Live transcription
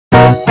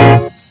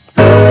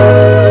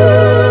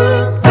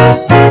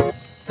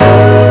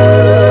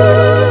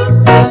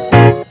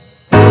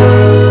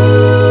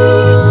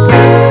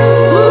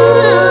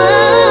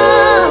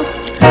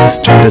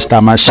to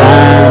stop my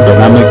shine, but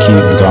I'ma keep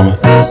going.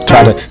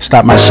 Try to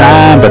stop my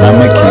shine, but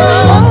I'ma keep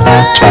flowing.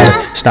 Try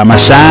to stop my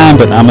shine,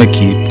 but I'ma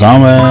keep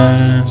going.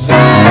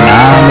 And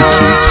I'ma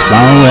keep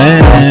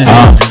flowing.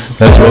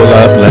 Let's roll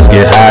up, let's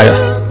get higher.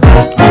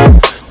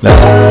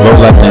 Let's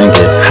roll up and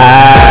get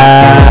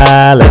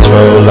high. Let's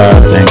roll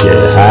up and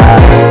get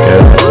high.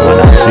 Girl, when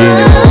I see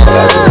you, all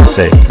I do is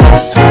say,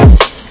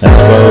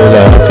 let's roll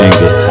up and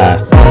get high.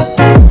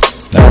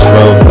 Let's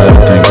roll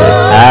up and get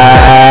high.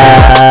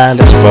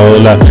 Let's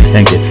roll up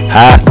and get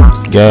high.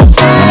 Girl,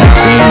 when I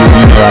see you,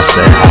 you know I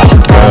say,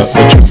 girl,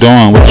 what you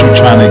doing? What you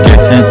trying to get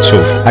into?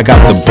 I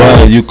got the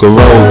bud, you can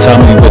roll. Tell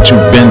me what you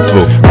been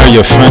through. Heard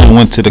your friend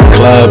went to the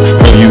club,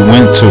 where you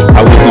went to.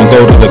 I was gonna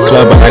go to the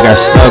club, but I got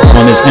stuck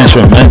on this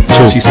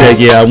instrumental. She said,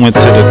 yeah, I went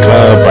to the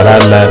club, but I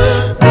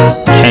left.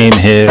 Came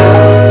here,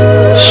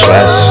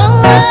 stressed.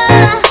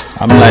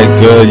 I'm like,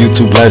 girl, you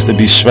too blessed to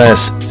be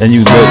stressed. And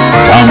you look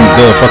dumb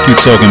good. Fuck you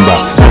talking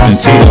about? Sipping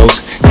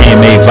Tito's,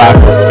 handmade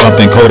vodka,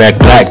 bumping Kodak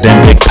Black,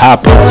 then Big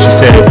Papa. She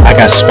said, I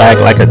got swag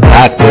like a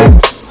doctor.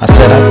 I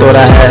said, I thought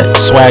I had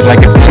swag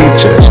like a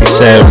teacher. She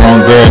said,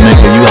 wrong girl,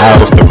 nigga, you high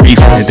off the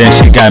reefer. And then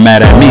she got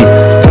mad at me,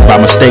 cause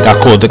by mistake I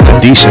called her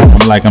Kadisha.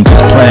 I'm like, I'm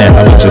just playing,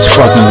 I was just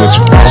fucking with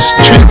you. Just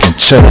drinking,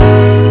 chilling,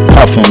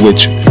 puffing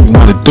with you. If you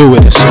wanna do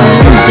it, it's on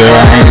you, girl,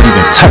 I ain't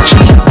even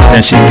touching you.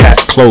 Then she got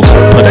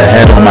closer, put her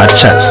head on my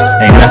chest.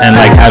 Ain't nothing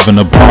like having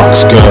a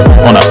Bronx girl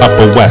on the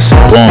Upper West.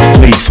 Born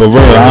fleet, for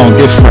real, I don't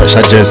get fresh,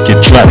 I just get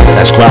dressed.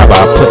 That's why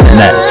I put in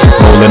that,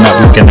 rolling up,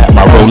 looking at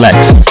my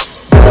Rolex.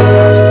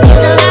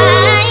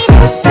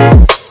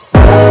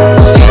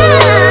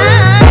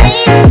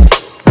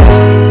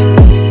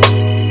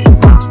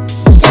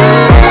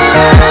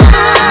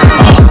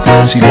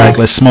 She like,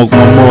 let's smoke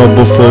one more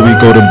before we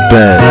go to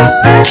bed.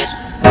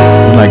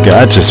 I'm like,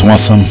 I just want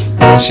some.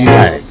 She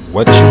like,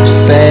 what you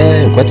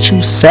said? What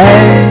you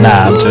said?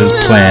 Nah, I'm just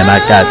playing,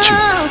 I got you.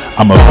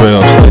 I'm a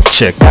real hood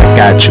chick, I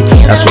got you.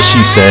 That's what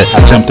she said.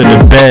 I jumped in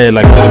the bed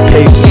like little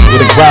papers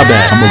with a grab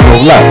at. I'ma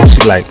roll up.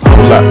 She like,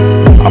 hold up,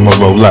 I'ma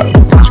roll up.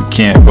 But you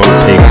can't roll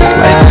papers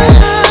like me.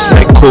 I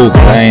said, cool,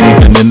 but I ain't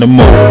even in the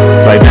mood.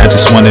 Right now I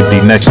just wanna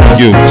be next to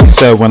you. She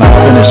said, when I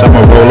finish,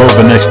 I'ma roll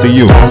over next to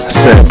you. I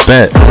said,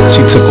 bet. She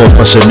took off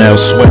her Chanel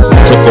sweat,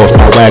 took off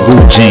my Wagyu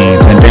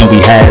jeans, and then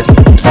we had.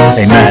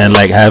 Ain't nothing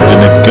like having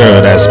a girl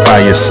that's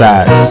by your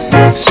side.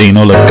 Seen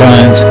all the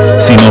guns,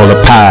 seen all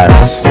the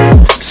pies,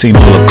 seen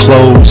all the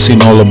clothes, seen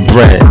all the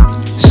bread.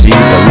 She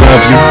either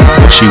love you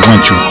or she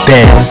want you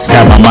dead.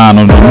 Got my mind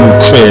on a new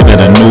crib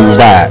and a new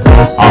ride.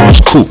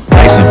 Orange coupe,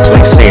 license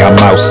plate say I'm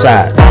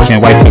outside.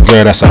 Can't wait for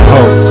girl that's a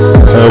hoe.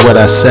 Heard what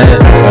I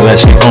said?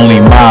 Unless she only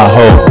my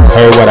hoe.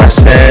 Heard what I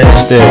said?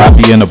 Still I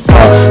be in the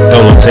bar,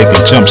 Dolo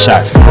taking jump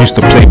shots. Used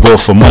to play ball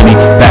for money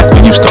back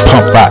when used to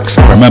pump rocks.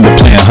 Remember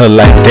playing her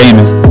like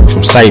Damon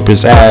from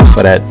Cypress Ave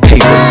for that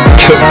paper.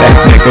 Killed that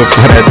nigga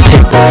for that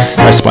paper.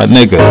 That's my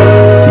nigga.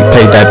 He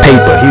paid that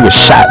paper. He was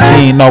shot.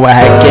 He ain't know I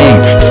had game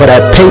for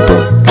that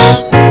paper.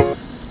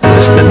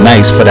 It's the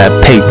nice for that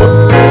paper.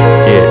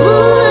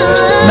 Yeah,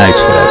 it's the nice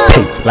for that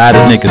paper. A lot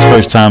of niggas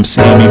first time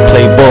seeing me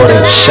play ball, they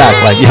was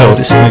shocked like, yo,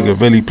 this nigga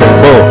really play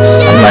ball.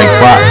 I'm like,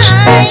 watch.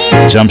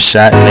 Jump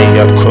shot,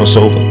 layup,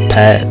 crossover,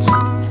 pads. I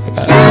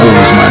got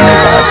moves, my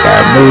nigga. I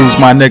got moves,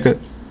 my nigga.